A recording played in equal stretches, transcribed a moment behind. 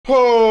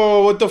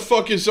Oh, what the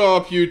fuck is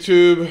up,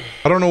 YouTube?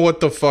 I don't know what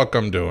the fuck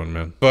I'm doing,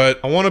 man.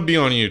 But I want to be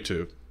on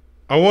YouTube.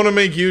 I want to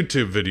make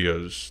YouTube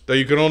videos that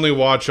you can only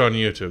watch on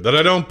YouTube, that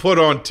I don't put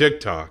on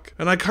TikTok.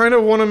 And I kind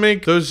of want to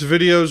make those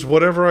videos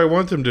whatever I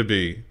want them to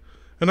be.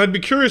 And I'd be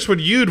curious what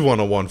you'd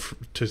want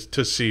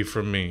to see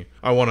from me.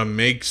 I want to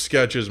make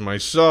sketches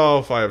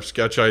myself. I have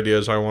sketch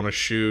ideas I want to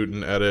shoot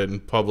and edit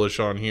and publish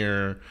on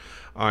here.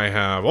 I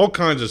have all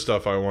kinds of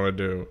stuff I want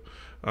to do.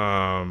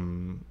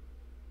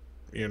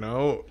 You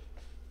know...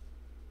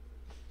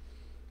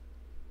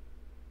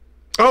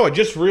 Oh, I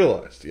just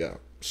realized. Yeah,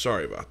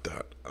 sorry about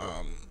that.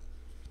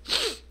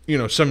 You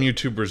know, some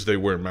YouTubers, they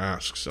wear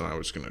masks, and I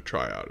was going to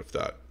try out if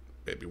that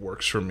maybe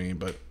works for me,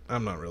 but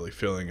I'm not really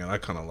feeling it. I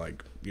kind of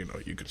like, you know,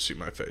 you could see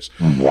my face.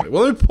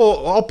 Well,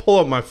 I'll pull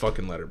up my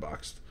fucking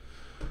Letterboxd.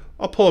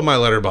 I'll pull up my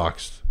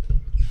Letterboxd.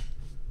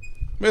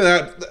 Maybe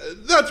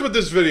that's what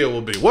this video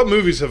will be. What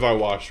movies have I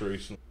watched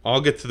recently?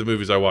 I'll get to the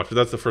movies I watched, but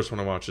that's the first one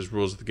I watched is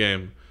Rules of the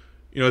Game.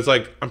 You know, it's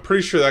like, I'm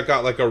pretty sure that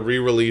got like a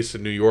re-release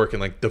in New York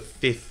in like the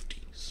 50s.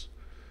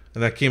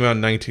 And that came out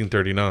in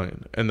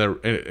 1939. And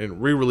it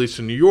re-released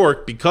in New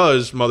York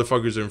because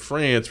motherfuckers in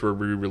France were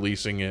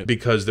re-releasing it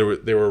because they were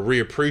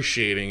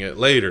reappreciating it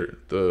later.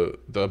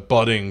 The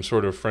budding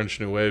sort of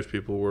French New Wave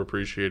people were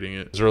appreciating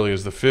it as early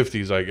as the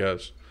 50s, I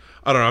guess.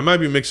 I don't know. I might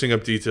be mixing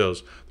up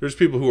details. There's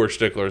people who are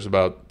sticklers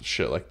about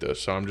shit like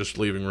this, so I'm just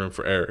leaving room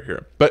for error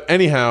here. But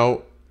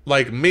anyhow,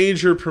 like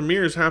major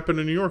premieres happen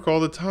in New York all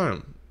the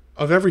time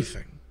of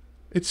everything.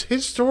 It's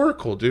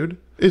historical, dude.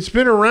 It's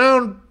been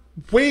around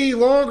way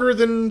longer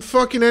than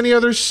fucking any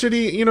other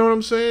city, you know what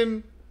I'm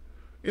saying?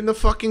 In the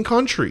fucking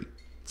country.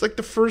 It's like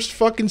the first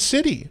fucking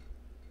city.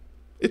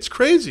 It's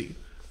crazy.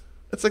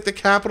 It's like the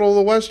capital of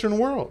the Western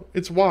world.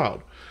 It's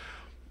wild.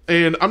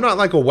 And I'm not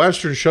like a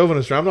Western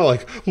chauvinist. I'm not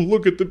like,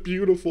 look at the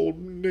beautiful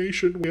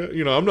nation.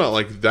 You know, I'm not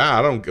like that.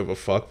 I don't give a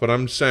fuck. But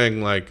I'm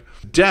saying like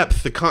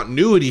depth, the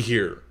continuity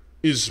here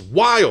is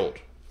wild.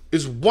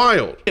 Is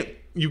wild.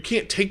 You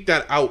can't take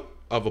that out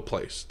of a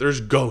place.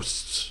 There's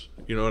ghosts.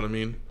 You know what I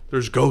mean?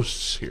 There's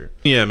ghosts here.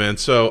 Yeah, man.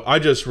 So I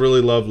just really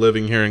love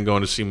living here and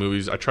going to see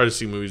movies. I try to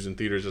see movies in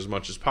theaters as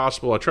much as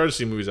possible. I try to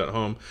see movies at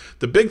home.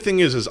 The big thing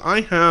is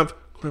I have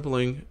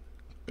crippling,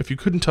 if you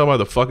couldn't tell by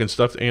the fucking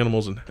stuffed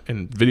animals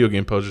and video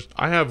game posters,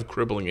 I have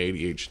crippling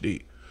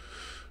ADHD,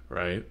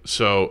 right?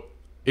 So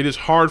it is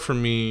hard for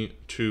me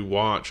to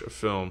watch a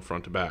film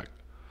front to back.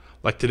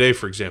 Like today,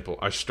 for example,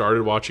 I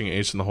started watching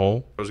Ace in the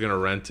Hole. I was going to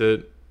rent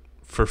it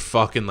for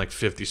fucking like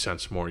 50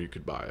 cents more. You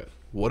could buy it.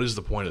 What is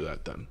the point of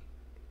that then?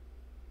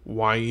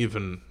 Why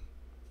even?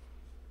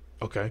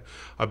 Okay,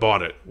 I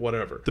bought it.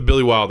 Whatever. The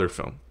Billy Wilder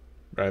film,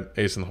 right?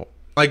 Ace in the Hole.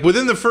 Like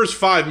within the first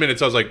 5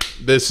 minutes, I was like,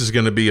 "This is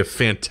going to be a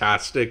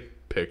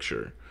fantastic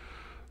picture.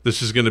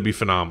 This is going to be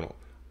phenomenal."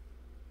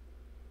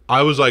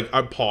 I was like,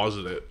 I paused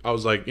it. I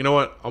was like, you know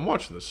what? I'm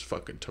watching this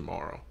fucking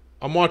tomorrow.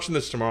 I'm watching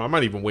this tomorrow. I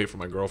might even wait for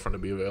my girlfriend to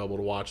be available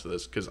to watch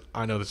this because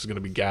I know this is going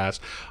to be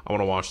gas. I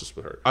want to watch this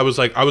with her. I was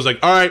like,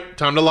 all right,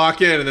 time to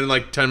lock in. And then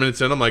like 10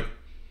 minutes in, I'm like,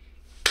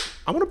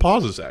 I want to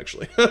pause this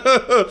actually.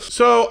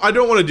 So I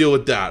don't want to deal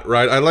with that,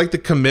 right? I like the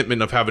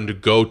commitment of having to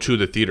go to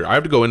the theater. I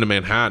have to go into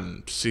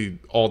Manhattan to see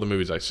all the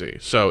movies I see.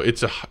 So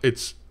it's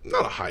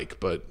not a hike,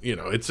 but you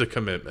know, it's a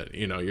commitment.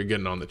 You know, you're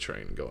getting on the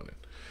train and going in.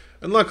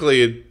 And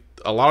luckily,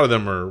 a lot of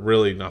them are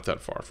really not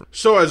that far from.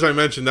 So as I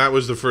mentioned, that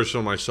was the first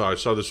film I saw. I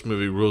saw this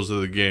movie, Rules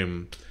of the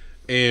Game.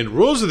 And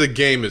Rules of the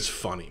Game is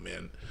funny,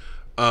 man.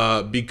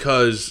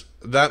 Because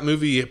that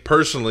movie,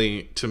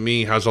 personally, to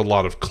me, has a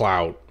lot of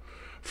clout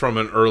from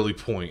an early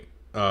point.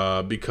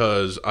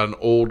 Because an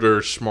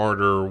older,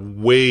 smarter,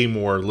 way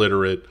more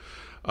literate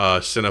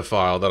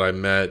cinephile that I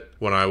met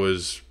when I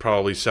was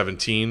probably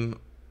 17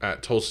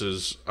 at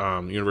Tulsa's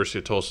University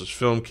of Tulsa's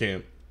film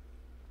camp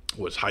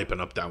was hyping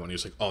up that one. He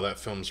was like, "Oh, that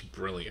film's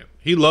brilliant."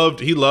 He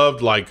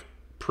loved like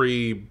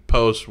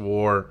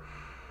post-war,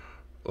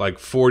 like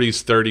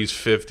 40s, 30s,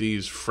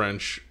 50s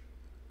French,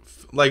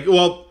 like,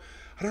 well,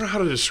 I don't know how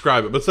to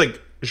describe it, but it's like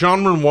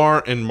Jean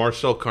Renoir and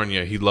Marcel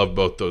Carné. He loved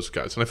both those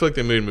guys. And I feel like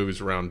they made movies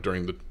around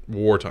during the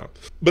wartime.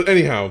 But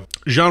anyhow,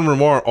 Jean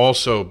Renoir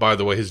also, by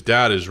the way, his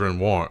dad is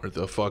Renoir,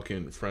 the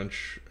fucking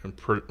French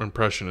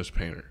impressionist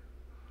painter.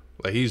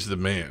 Like, he's the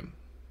man.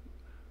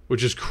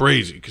 Which is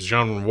crazy, because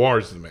Jean Renoir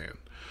is the man.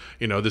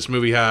 You know, this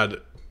movie had,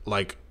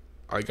 like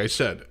I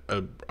said,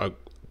 a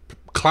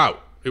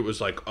clout. It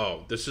was like,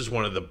 oh, this is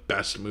one of the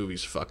best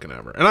movies fucking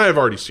ever. And I have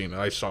already seen it.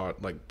 I saw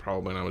it like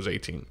probably when I was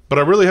 18. But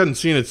I really hadn't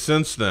seen it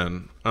since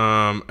then.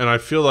 And I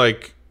feel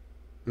like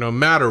no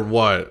matter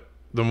what,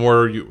 the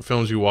more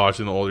films you watch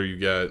and the older you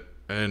get,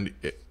 and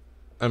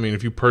I mean,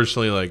 if you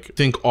personally like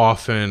think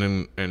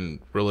often and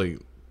really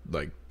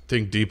like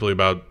think deeply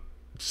about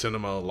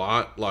cinema a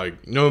lot,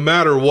 like no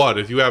matter what,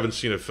 if you haven't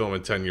seen a film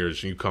in 10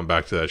 years and you come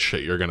back to that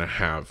shit, you're going to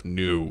have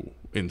new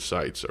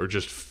insights or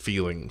just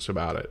feelings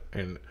about it.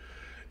 And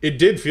It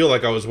did feel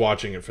like I was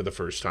watching it for the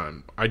first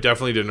time. I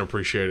definitely didn't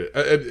appreciate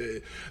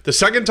it. The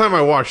second time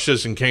I watched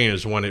Citizen Kane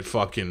is when it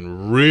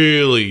fucking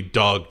really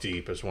dug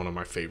deep as one of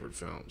my favorite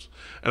films.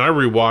 And I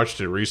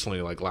rewatched it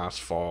recently, like last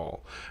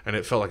fall, and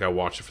it felt like I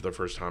watched it for the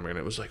first time, and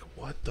it was like,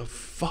 what the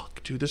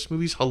fuck, dude? This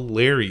movie's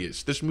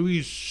hilarious. This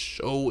movie's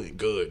so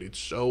good. It's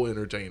so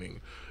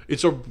entertaining.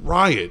 It's a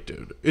riot,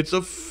 dude. It's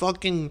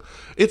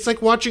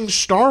like watching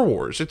Star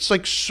Wars. It's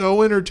like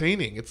so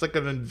entertaining. It's like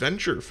an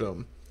adventure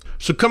film.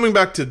 So coming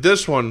back to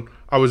this one,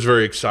 I was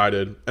very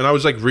excited. And I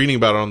was like reading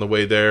about it on the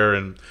way there.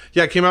 And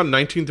yeah, it came out in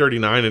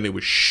 1939 and it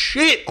was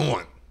shit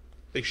on.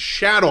 They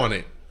shat on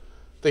it.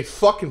 They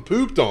fucking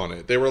pooped on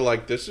it. They were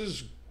like, this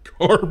is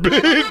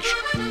garbage.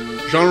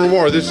 Jean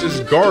Renoir, this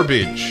is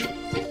garbage.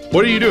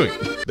 What are you doing?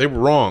 They were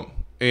wrong.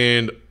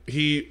 And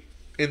he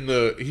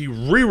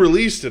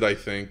re-released it, I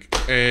think,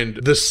 and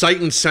the Sight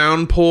and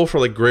Sound poll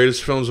for like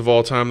greatest films of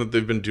all time that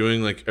they've been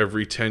doing like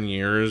every 10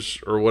 years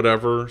or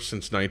whatever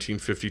since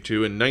 1952.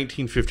 In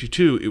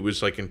 1952, it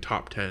was like in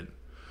top 10,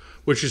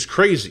 which is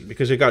crazy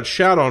because it got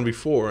shat on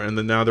before, and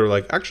then now they're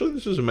like, actually,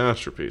 this is a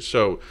masterpiece.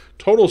 So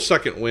total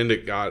second wind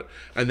it got,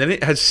 and then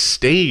it has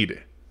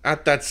stayed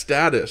at that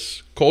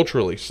status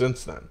culturally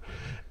since then.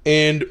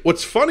 And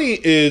what's funny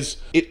is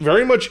it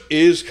very much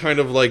is kind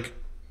of like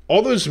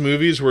all those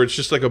movies where it's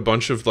just like a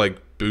bunch of like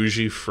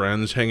bougie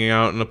friends hanging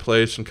out in a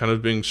place and kind of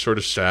being sort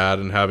of sad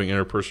and having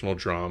interpersonal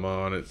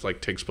drama, and it's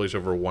like takes place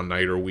over one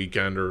night or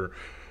weekend or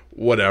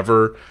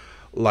whatever,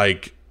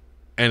 like,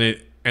 and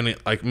it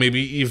like maybe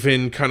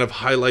even kind of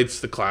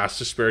highlights the class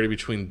disparity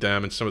between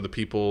them and some of the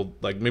people,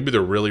 like maybe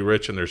they're really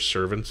rich and they're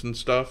servants and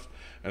stuff,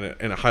 and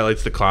it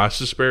highlights the class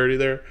disparity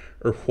there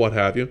or what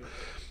have you.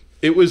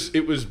 It was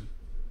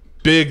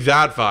big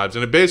that vibes,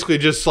 and it basically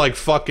just like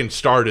fucking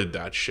started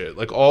that shit.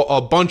 Like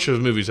a bunch of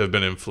movies have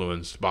been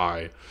influenced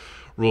by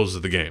Rules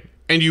of the Game,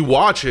 and you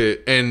watch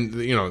it, and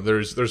you know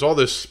there's all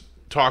this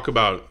talk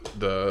about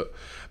the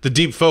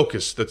deep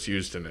focus that's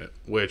used in it,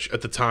 which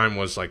at the time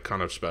was like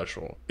kind of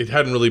special. It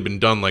hadn't really been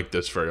done like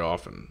this very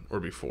often or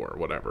before or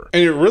whatever,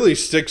 and it really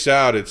sticks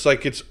out. It's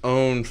like its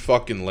own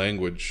fucking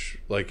language,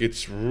 like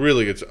it's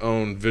really its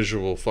own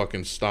visual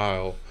fucking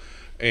style.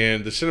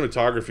 And the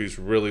cinematography is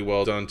really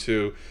well done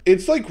too.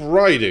 It's like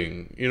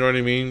writing, you know what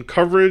I mean?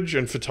 Coverage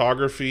and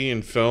photography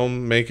and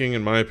film making,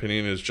 in my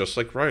opinion, is just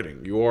like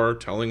writing. You are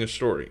telling a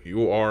story.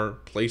 You are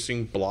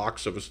placing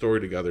blocks of a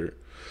story together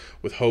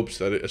with hopes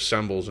that it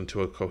assembles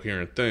into a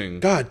coherent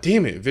thing. God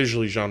damn it,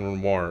 visually Jean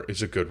Renoir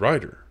is a good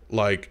writer.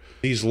 Like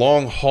these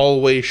long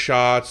hallway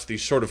shots,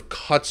 these sort of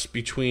cuts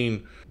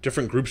between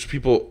different groups of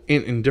people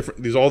in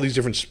different, all these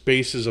different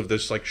spaces of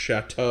this like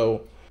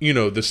chateau. You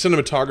know, the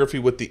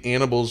cinematography with the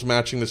animals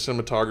matching the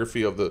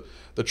cinematography of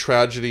the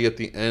tragedy at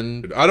the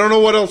end. I don't know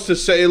what else to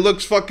say. It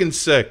looks fucking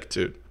sick,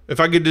 dude. If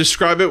I could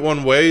describe it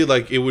one way,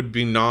 like it would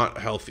be not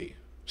healthy.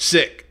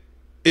 Sick.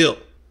 Ill.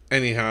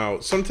 Anyhow,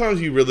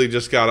 sometimes you really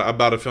just gotta,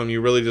 about a film, you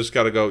really just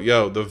gotta go,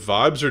 yo, the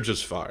vibes are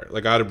just fire.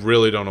 Like, I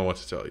really don't know what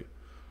to tell you.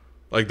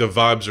 Like, the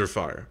vibes are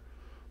fire.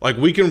 Like,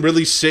 we can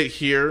really sit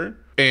here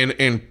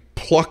and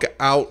pluck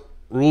out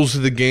Rules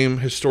of the Game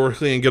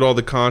historically and get all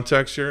the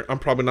context here. I'm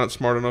probably not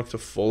smart enough to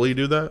fully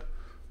do that,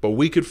 but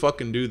we could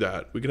fucking do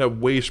that. We could have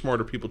way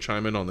smarter people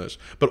chime in on this.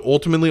 But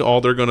ultimately,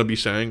 all they're going to be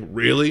saying,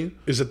 really,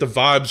 is that the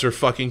vibes are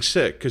fucking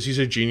sick because he's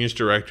a genius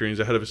director and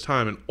he's ahead of his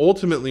time. And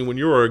ultimately, when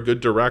you are a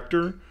good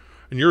director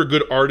and you're a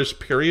good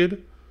artist,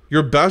 period,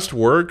 your best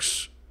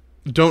works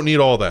don't need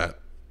all that.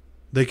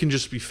 They can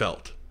just be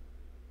felt.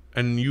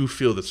 And you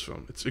feel this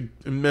film. It's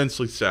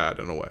immensely sad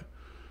in a way.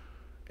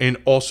 And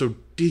also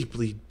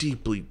deeply,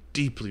 deeply,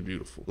 deeply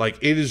beautiful. Like,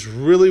 it is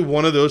really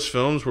one of those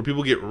films where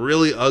people get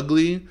really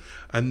ugly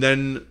and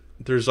then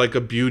there's like a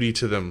beauty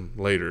to them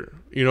later.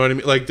 You know what I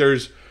mean? Like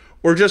there's,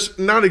 or just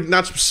not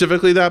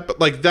specifically that, but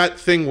like that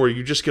thing where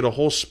you just get a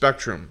whole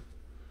spectrum.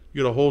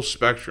 You get a whole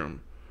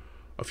spectrum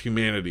of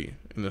humanity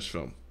in this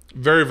film.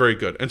 Very, very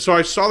good. And so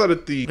I saw that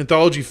at the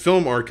Anthology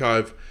Film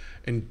Archive,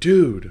 and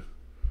dude,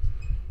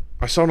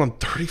 I saw it on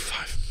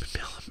 35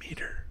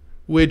 millimeter,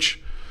 which,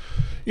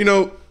 you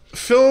know,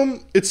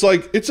 film, it's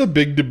like, it's a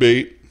big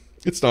debate.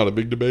 It's not a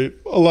big debate.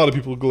 A lot of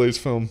people glaze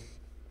film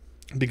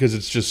because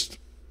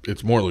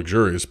it's more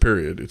luxurious,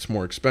 period. It's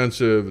more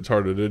expensive. It's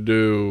harder to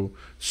do.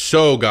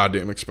 So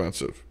goddamn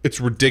expensive. It's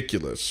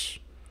ridiculous.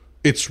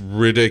 It's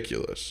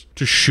ridiculous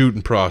to shoot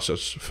and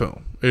process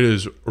film. It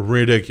is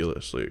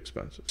ridiculously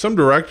expensive. Some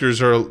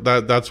directors are,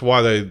 that's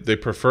why they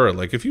prefer it.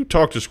 Like if you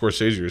talk to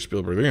Scorsese or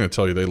Spielberg, they're going to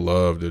tell you they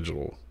love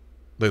digital.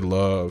 They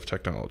love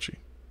technology,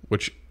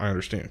 which I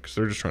understand because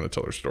they're just trying to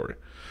tell their story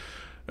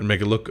and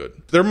make it look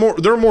good. They're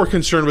more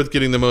concerned with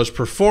getting the most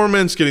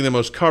performance, getting the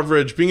most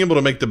coverage, being able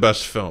to make the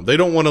best film. They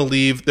don't want to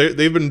leave.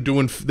 They've been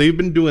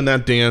doing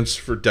that dance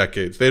for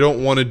decades. They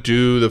don't want to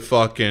do the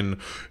fucking,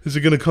 is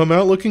it going to come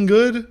out looking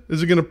good?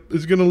 Is it going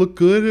to look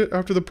good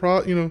after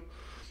the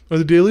are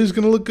the dailies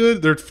going to look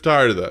good? They're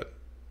tired of that.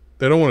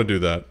 They don't want to do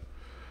that.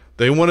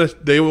 They want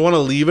to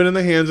leave it in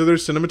the hands of their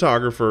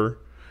cinematographer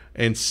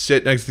and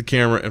sit next to the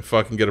camera and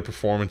fucking get a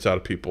performance out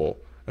of people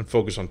and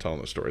focus on telling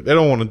the story. They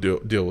don't want to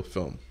deal with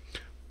film.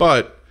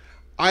 But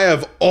I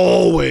have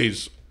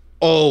always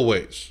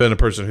been a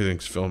person who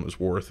thinks film is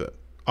worth it.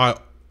 I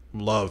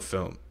love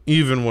film.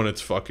 Even when it's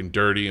fucking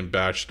dirty and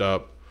bashed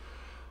up,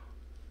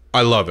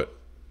 I love it.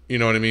 You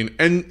know what I mean?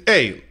 And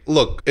hey,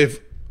 look, if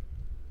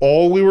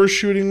all we were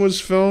shooting was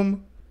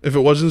film, if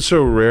it wasn't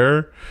so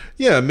rare,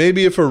 yeah,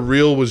 maybe if a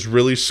reel was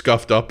really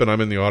scuffed up and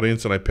I'm in the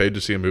audience and I paid to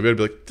see a movie, I'd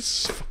be like,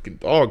 this is fucking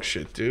dog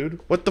shit, dude.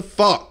 What the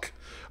fuck?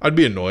 I'd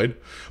be annoyed.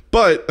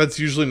 But that's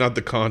usually not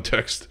the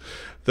context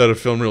that a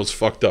film reel's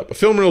fucked up. A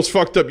film reel's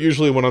fucked up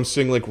usually when I'm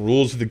seeing like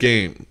rules of the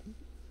game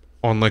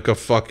on like a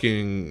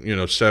fucking,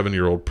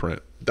 7-year-old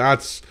print.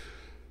 That's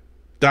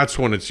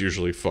when it's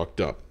usually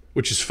fucked up,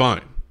 which is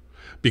fine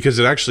because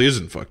it actually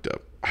isn't fucked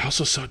up. I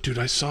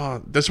saw,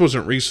 this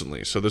wasn't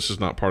recently, so this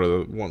is not part of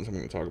the ones I'm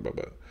going to talk about,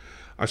 but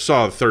I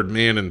saw Third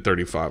Man in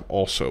 35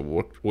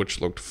 also, which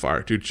looked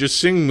fire. Dude, just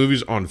seeing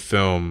movies on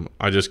film,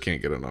 I just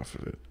can't get enough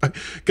of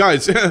it.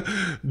 Guys,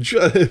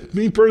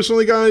 me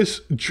personally,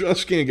 guys,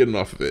 just can't get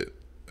enough of it.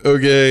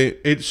 Okay,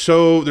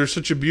 there's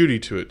such a beauty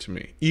to it to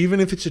me. Even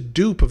if it's a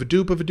dupe of a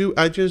dupe of a dupe,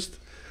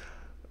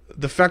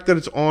 the fact that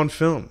it's on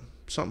film,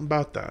 something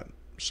about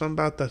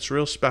that's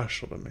real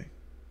special to me,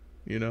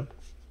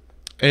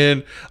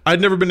 And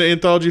I'd never been to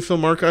Anthology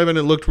Film Archive, and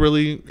it looked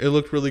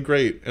really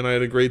great, and I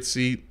had a great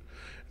seat.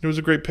 It was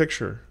a great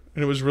picture,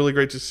 and it was really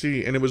great to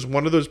see, and it was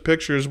one of those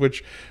pictures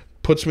which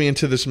puts me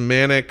into this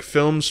manic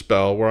film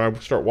spell where I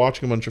start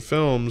watching a bunch of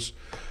films.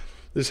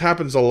 This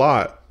happens a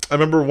lot. I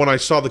remember when I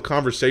saw The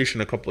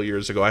Conversation a couple of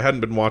years ago. I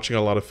hadn't been watching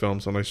a lot of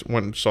films, and I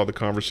went and saw The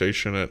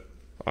Conversation at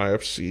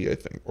IFC, I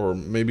think, or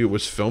maybe it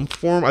was Film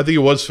Forum. I think it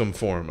was Film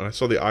Forum, and I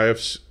saw the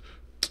IFC.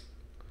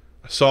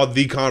 I saw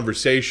The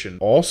Conversation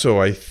also,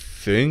 I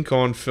think,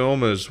 on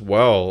film as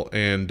well,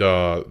 and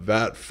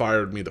that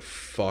fired me the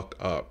fuck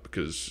up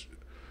because,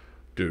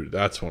 dude,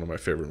 that's one of my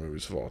favorite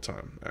movies of all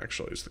time.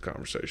 Actually, is The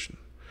Conversation.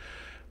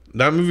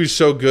 That movie's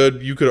so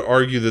good, you could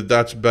argue that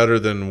that's better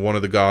than one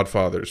of the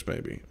Godfathers,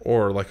 maybe,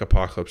 or like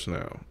Apocalypse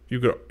Now. You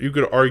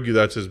could argue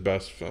that's his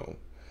best film.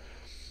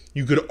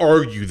 You could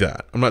argue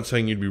that. I'm not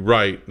saying you'd be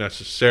right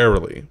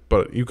necessarily,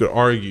 but you could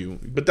argue.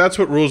 But that's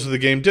what Rules of the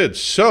Game did.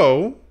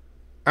 So,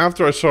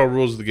 after I saw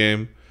Rules of the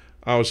Game,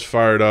 I was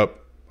fired up.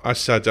 I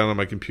sat down on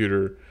my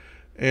computer,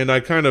 and I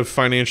kind of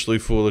financially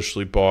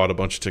foolishly bought a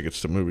bunch of tickets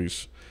to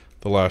movies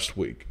the last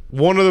week.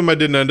 One of them I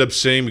didn't end up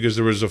seeing because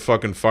there was a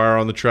fucking fire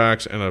on the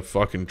tracks and a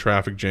fucking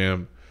traffic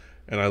jam,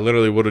 and I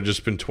literally would have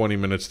just been 20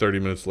 minutes, 30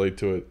 minutes late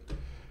to it.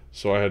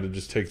 So I had to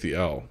just take the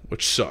L,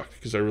 which sucked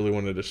because I really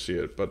wanted to see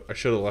it, but I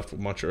should have left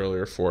much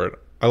earlier for it.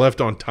 I left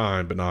on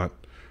time, but not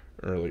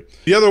early.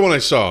 The other one I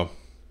saw,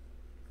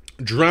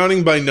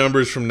 Drowning by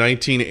Numbers from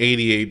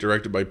 1988,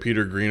 directed by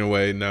Peter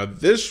Greenaway. Now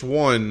this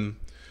one,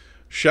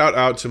 shout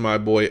out to my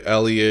boy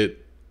Elliot.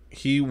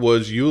 He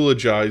was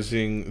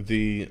eulogizing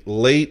the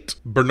late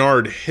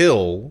Bernard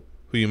Hill,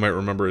 who you might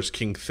remember as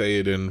King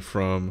Theoden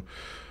from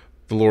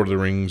The Lord of the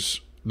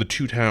Rings, The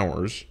Two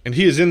Towers. And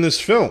he is in this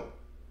film.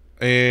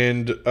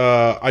 And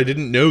I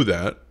didn't know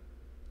that.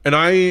 And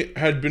I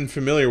had been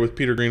familiar with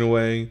Peter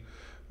Greenaway.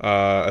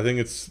 I think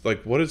it's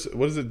like, what is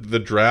it? The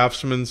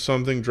Draftsman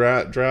something?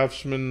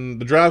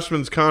 The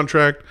Draftsman's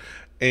Contract.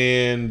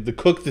 And The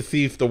Cook, the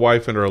Thief, The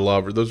Wife, and Her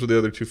Lover. Those were the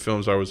other two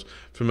films I was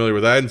familiar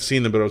with. I hadn't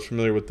seen them, but I was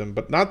familiar with them.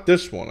 But not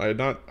this one. I had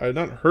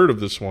not heard of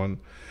this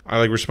one.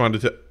 I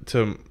responded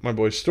to my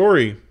boy's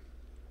story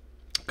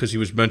because he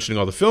was mentioning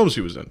all the films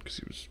he was in, because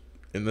he was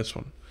in this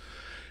one.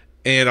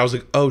 And I was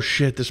like, oh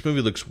shit, this movie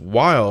looks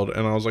wild.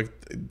 And I was like,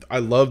 I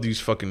love these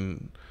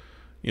fucking,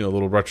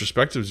 little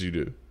retrospectives you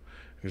do. And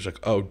he's like,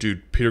 oh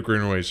dude, Peter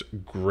Greenaway's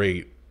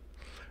great.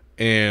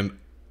 And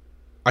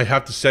I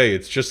have to say,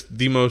 it's just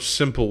the most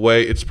simple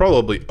way. It's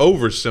probably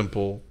over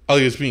simple.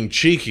 Elliot's being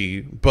cheeky,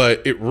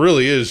 but it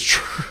really is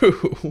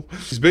true.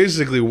 He's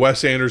basically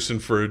Wes Anderson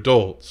for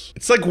adults.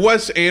 It's like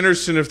Wes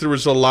Anderson if there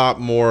was a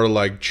lot more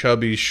like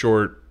chubby,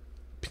 short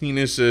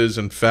penises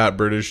and fat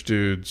British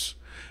dudes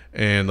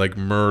and like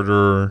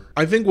murder.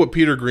 I think what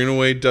Peter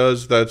Greenaway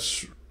does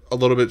that's a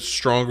little bit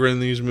stronger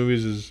in these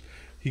movies is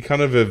he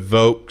kind of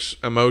evokes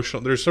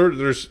emotional. There's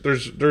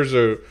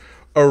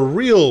a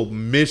real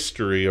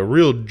mystery, a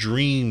real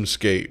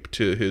dreamscape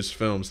to his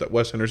films that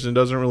Wes Anderson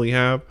doesn't really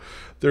have.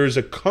 There is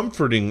a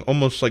comforting,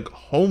 almost like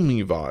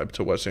homey vibe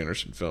to Wes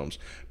Anderson films.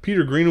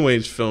 Peter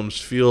Greenaway's films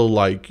feel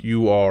like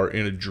you are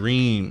in a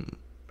dream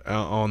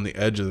out on the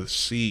edge of the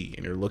sea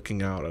and you're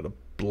looking out at a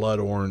blood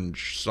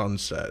orange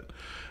sunset,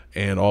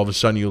 and all of a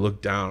sudden you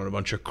look down and a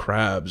bunch of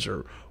crabs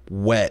are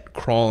wet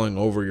crawling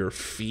over your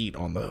feet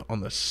on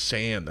the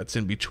sand that's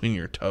in between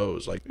your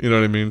toes. Like, you know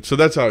what I mean? So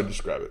that's how I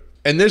describe it.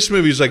 And this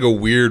movie is like a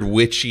weird,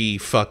 witchy,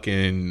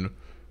 fucking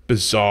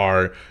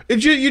bizarre.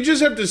 You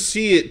just have to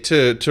see it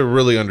to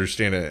really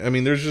understand it. I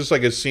mean, there's just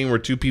like a scene where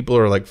two people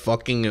are like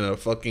fucking in a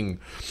fucking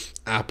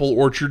apple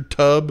orchard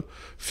tub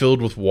filled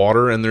with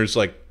water, and there's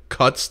like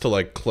cuts to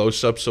like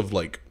close-ups of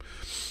like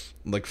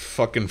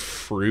fucking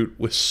fruit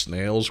with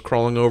snails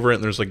crawling over it,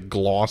 and there's like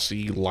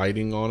glossy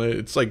lighting on it.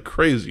 It's like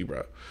crazy,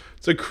 bro.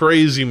 It's a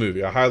crazy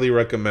movie. I highly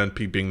recommend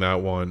peeping that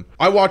one.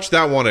 I watched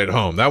that one at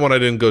home. That one I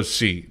didn't go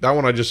see. That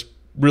one I just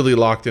really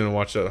locked in and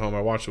watched it at home.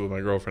 I watched it with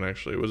my girlfriend,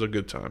 actually. It was a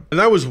good time. And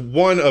that was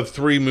one of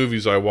 3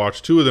 movies I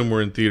watched. 2 of them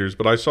were in theaters,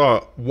 but I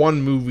saw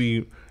one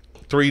movie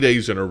 3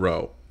 days in a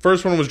row.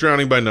 First one was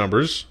Drowning by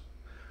Numbers.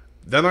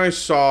 Then I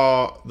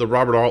saw the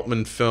Robert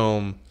Altman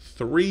film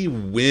 3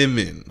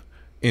 Women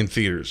in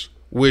theaters,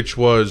 which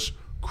was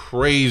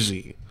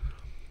crazy.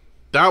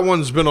 That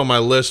one's been on my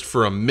list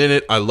for a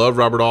minute. I love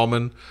Robert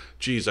Altman.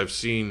 Jeez, I've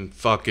seen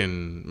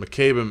fucking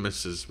McCabe and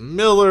Mrs.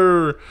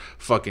 Miller,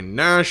 fucking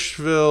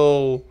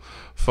Nashville,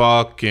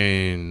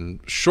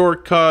 fucking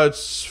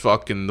Shortcuts,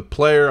 fucking The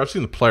Player. I've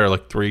seen The Player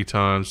like 3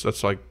 times.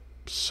 That's like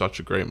such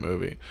a great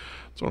movie.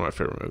 It's one of my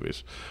favorite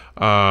movies.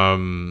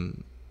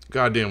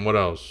 Goddamn, what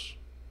else?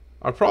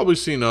 I've probably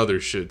seen other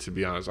shit, to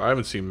be honest. I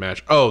haven't seen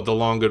Match. Oh, The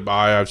Long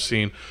Goodbye I've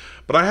seen.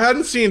 But I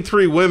hadn't seen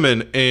 3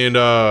 Women, and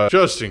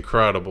just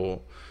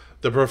incredible.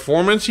 The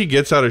performance he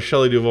gets out of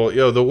Shelley Duvall.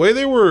 Yo, the way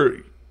they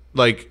were,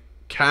 like,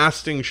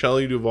 casting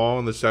Shelley Duvall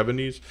in the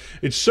 70s.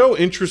 It's so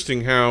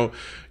interesting how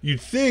you'd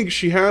think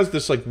she has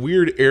this, like,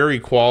 weird, airy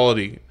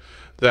quality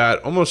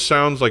that almost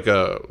sounds like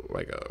a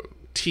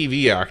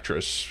TV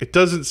actress. It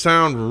doesn't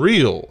sound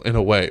real in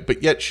a way,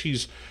 but yet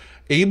she's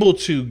able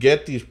to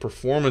get these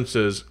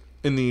performances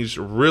in these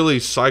really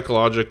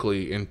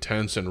psychologically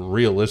intense and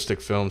realistic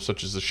films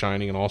such as The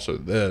Shining and also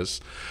this,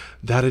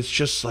 that it's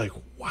just like,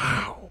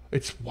 wow.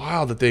 It's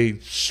wild that they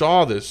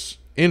saw this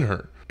in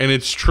her. And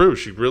it's true.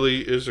 She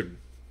really is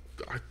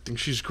I think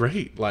she's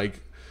great.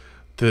 Like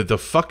the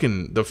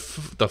fucking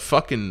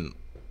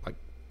like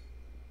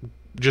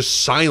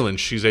just silence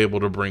she's able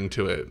to bring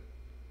to it.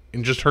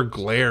 And just her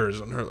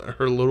glares and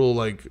her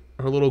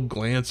little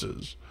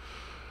glances.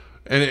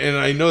 And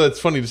I know that's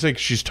funny to say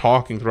 'cause she's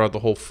talking throughout the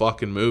whole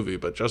fucking movie,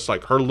 but just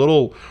like her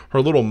little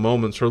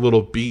moments, her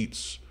little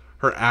beats,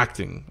 her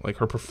acting, like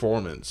her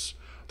performance,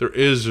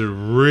 there's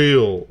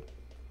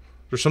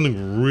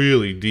something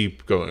really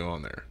deep going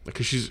on there.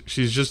 Because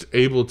she's just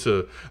able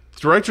to.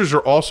 Directors are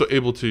also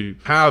able to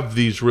have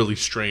these really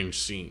strange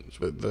scenes.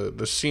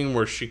 The scene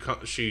where she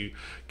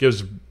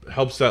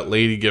helps that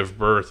lady give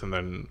birth, and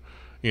then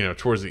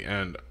towards the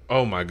end,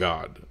 oh my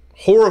god,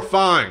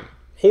 horrifying.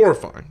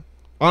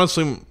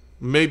 Honestly,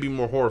 maybe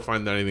more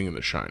horrifying than anything in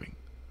The Shining.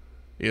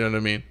 You know what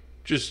I mean?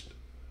 Just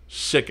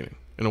sickening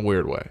in a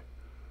weird way.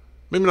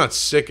 Maybe not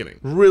sickening.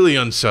 Really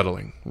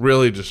unsettling.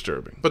 Really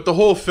disturbing. But the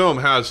whole film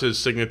has his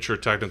signature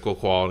technical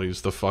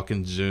qualities. The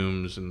fucking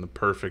zooms and the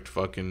perfect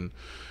fucking,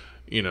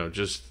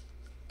 just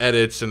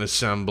edits and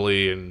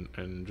assembly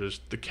and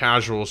just the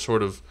casual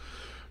sort of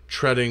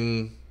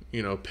treading,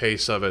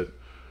 pace of it.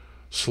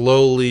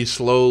 Slowly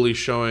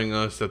showing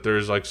us that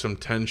there's like some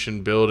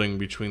tension building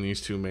between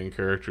these 2 main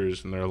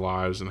characters and their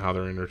lives and how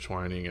they're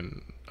intertwining,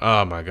 and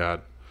oh my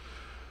god,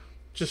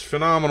 just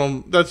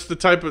phenomenal. That's the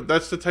type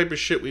of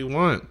shit we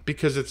want,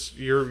 because it's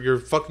you're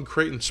fucking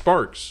creating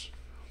sparks.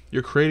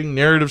 You're creating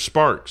narrative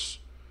sparks,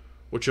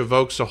 which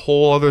evokes a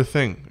whole other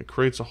thing. It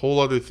creates a whole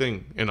other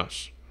thing in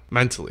us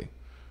mentally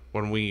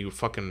when we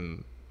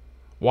fucking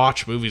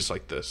watch movies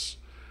like this.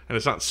 And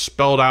it's not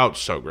spelled out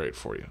so great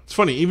for you. It's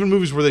funny, even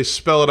movies where they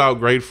spell it out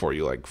great for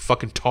you, like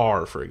fucking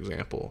Tar, for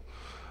example.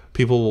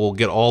 People will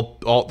get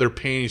all their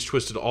panties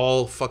twisted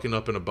all fucking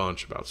up in a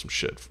bunch about some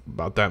shit,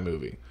 about that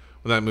movie.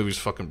 When that movie's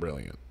fucking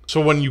brilliant.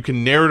 So when you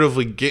can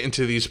narratively get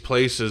into these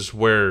places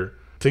where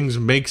things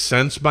make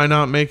sense by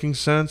not making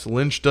sense,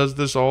 Lynch does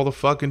this all the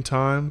fucking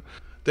time.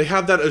 They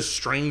have that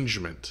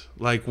estrangement,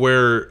 like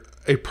where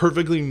a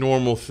perfectly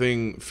normal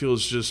thing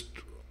feels just...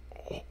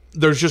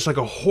 There's just like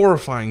a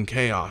horrifying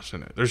chaos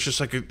in it. There's just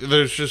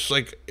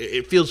like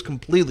it feels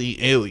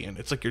completely alien.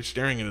 It's like you're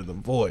staring into the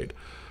void.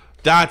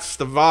 That's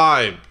the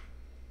vibe.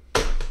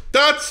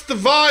 That's the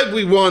vibe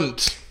we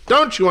want.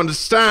 Don't you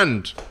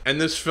understand?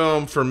 And this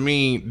film for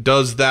me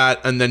does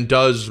that, and then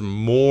does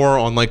more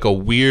on like a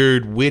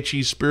weird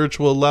witchy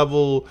spiritual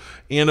level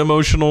and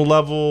emotional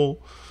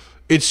level.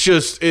 It's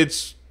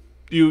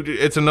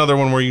another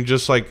one where you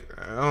just like,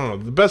 I don't know.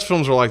 The best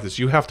films are like this.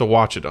 You have to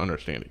watch it to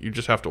understand it. You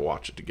just have to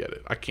watch it to get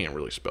it. I can't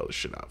really spell this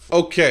shit out.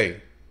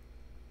 Okay.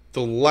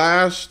 The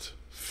last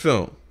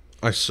film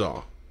I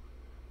saw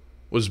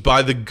was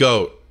by the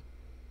GOAT,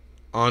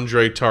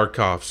 Andrei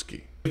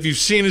Tarkovsky. If you've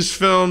seen his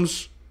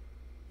films,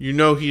 you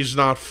know he's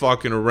not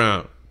fucking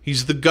around.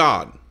 He's the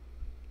god.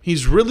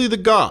 He's really the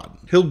god.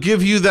 He'll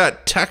give you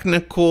that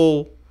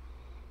technical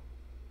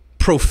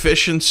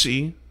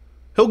proficiency.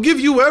 He'll give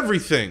you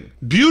everything.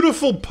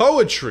 Beautiful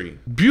poetry.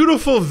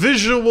 Beautiful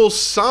visual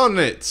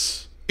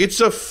sonnets.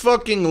 It's a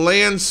fucking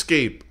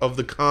landscape of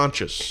the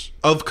conscious.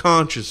 Of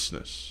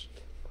consciousness.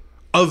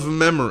 Of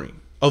memory.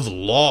 Of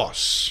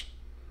loss.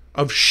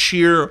 Of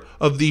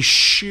the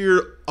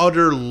sheer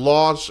utter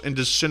loss and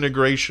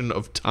disintegration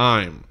of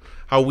time.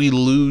 How we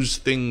lose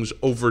things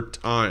over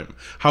time.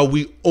 How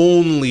we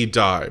only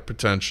die,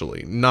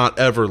 potentially. Not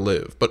ever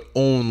live, but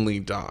only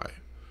die.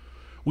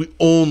 We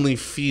only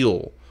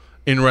feel,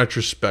 in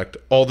retrospect,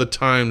 all the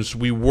times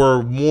we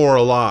were more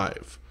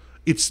alive.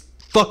 It's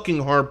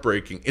fucking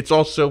heartbreaking. It's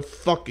also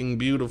fucking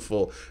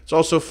beautiful. It's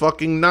also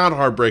fucking not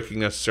heartbreaking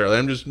necessarily.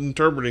 I'm just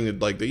interpreting it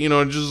like that. You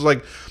know, it's just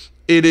like,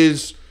 it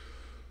is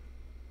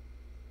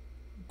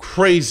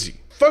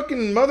crazy.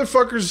 Fucking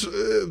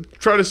motherfuckers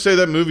try to say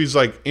that movie's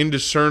like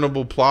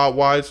indiscernible plot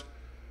wise.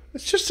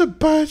 It's just a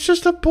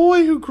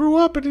boy who grew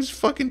up and his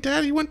fucking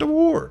daddy went to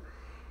war.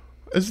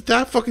 Is it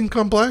that fucking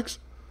complex?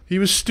 He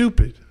was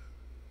stupid.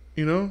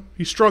 You know,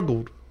 he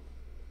struggled.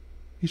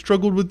 He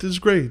struggled with his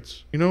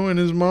grades. You know, and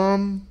his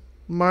mom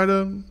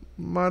mighta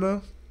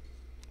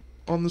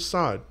on the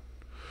side.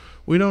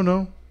 We don't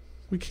know.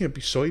 We can't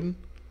be certain.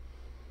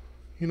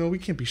 You know, we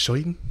can't be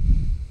certain.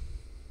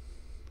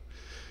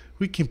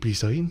 We can't be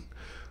certain.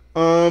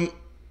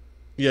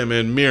 Yeah,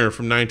 man, Mirror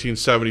from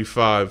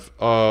 1975.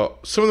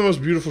 Some of the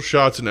most beautiful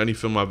shots in any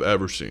film I've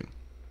ever seen.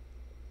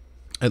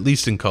 At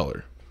least in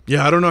color.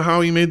 Yeah, I don't know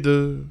how he made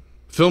the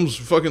films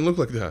fucking look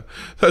like that.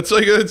 That's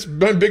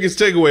my biggest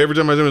takeaway every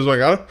time I see him. Is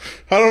like, I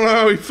don't know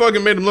how he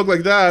fucking made them look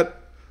like that.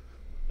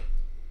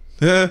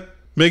 Yeah.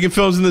 Making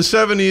films in the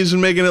 70s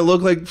and making it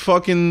look like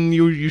fucking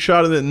you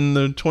shot it in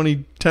the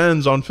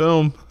 2010s on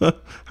film.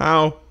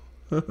 How?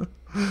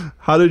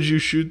 How did you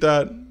shoot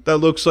that? That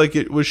looks like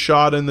it was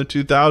shot in the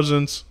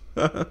 2000s.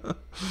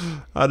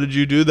 How did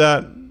you do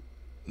that?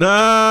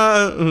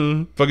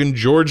 Fucking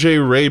George A.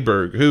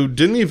 Rayberg, who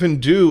didn't even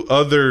do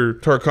other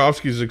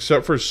Tarkovskys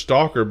except for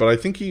Stalker, but I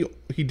think he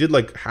did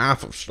like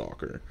half of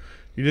Stalker.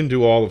 He didn't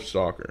do all of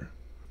Stalker.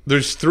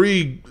 There's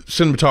 3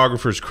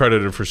 cinematographers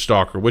credited for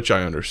Stalker, which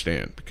I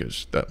understand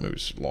because that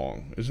movie's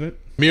long, isn't it?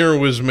 Mirror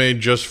was made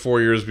just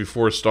 4 years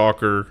before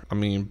Stalker. I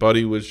mean,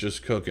 Buddy was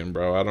just cooking,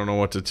 bro. I don't know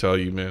what to tell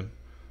you, man.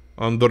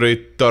 Andrei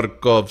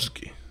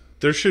Tarkovsky.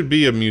 There should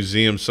be a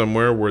museum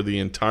somewhere where the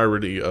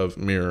entirety of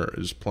Mirror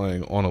is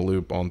playing on a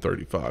loop on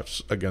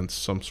 35s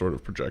against some sort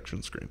of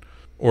projection screen.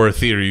 Or a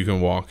theater you can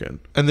walk in.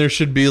 And there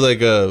should be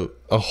like a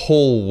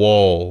whole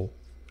wall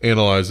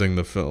analyzing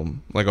the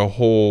film. Like a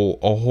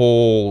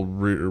whole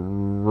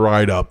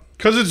write-up.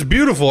 Because it's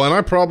beautiful, and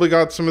I probably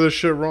got some of this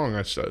shit wrong,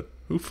 I said.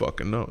 Who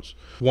fucking knows?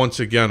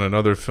 Once again,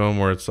 another film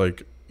where it's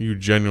like, you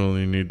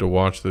genuinely need to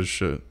watch this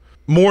shit.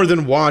 More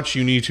than watch,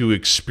 you need to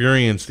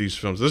experience these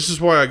films. This is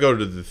why I go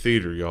to the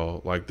theater,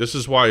 y'all. Like, this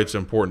is why it's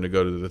important to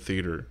go to the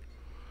theater.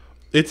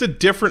 It's a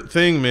different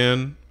thing,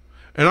 man.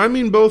 And I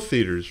mean both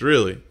theaters,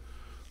 really.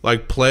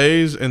 Like,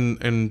 plays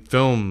and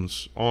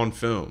films on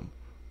film.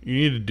 You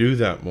need to do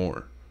that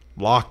more.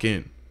 Lock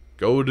in.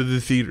 Go to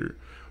the theater.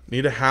 You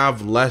need to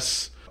have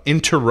less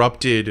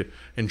interrupted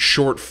and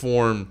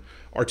short-form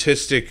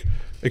artistic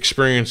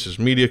experiences,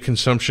 media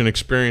consumption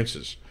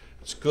experiences.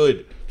 It's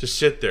good to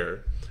sit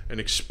there and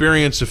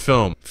experience a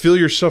film. Feel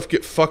yourself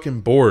get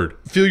fucking bored.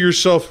 Feel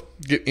yourself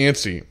get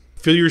antsy.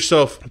 Feel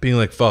yourself being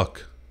like,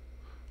 fuck,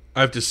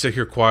 I have to sit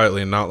here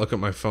quietly and not look at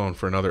my phone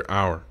for another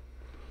hour.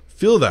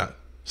 Feel that.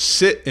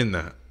 Sit in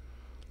that.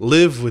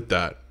 Live with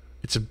that.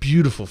 It's a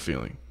beautiful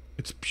feeling.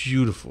 It's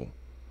beautiful.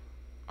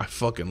 I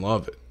fucking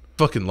love it.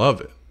 Fucking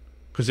love it.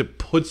 Because it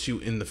puts you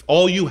in the...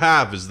 All you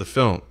have is the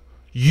film.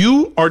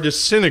 You are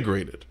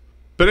disintegrated.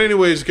 But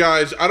anyways,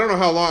 guys, I don't know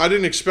how long. I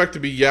didn't expect to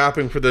be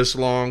yapping for this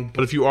long.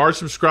 But if you are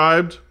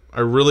subscribed, I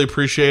really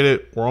appreciate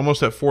it. We're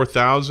almost at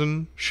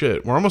 4,000.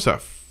 Shit, we're almost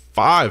at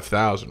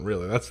 5,000,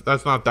 really.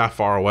 That's not that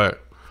far away.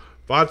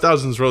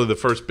 5,000 is really the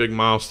first big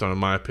milestone, in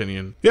my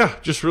opinion. Yeah,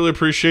 just really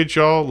appreciate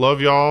y'all.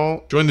 Love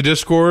y'all. Join the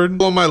Discord.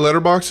 Follow my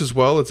letterbox as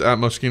well. It's at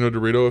Moschino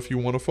Dorito if you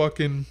want to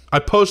fucking... I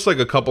post like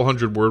a couple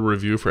 100-word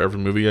review for every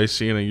movie I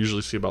see, and I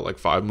usually see about like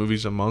 5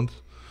 movies a month.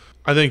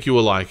 I think you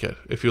will like it.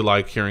 If you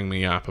like hearing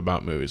me yap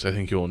about movies, I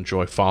think you'll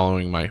enjoy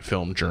following my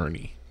film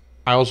journey.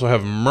 I also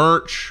have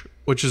merch,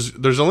 which is...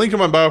 There's a link in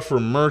my bio for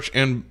merch,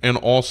 and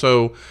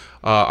also...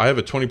 I have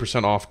a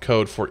 20% off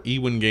code for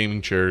Ewin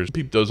Gaming Chairs.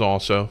 Peep those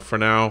also. For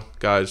now,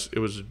 guys, it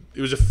was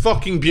a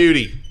fucking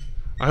beauty.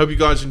 I hope you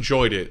guys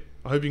enjoyed it.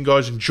 I hope you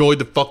guys enjoyed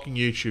the fucking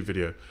YouTube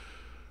video.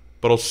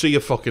 But I'll see you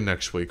fucking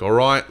next week,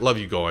 alright? Love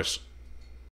you guys.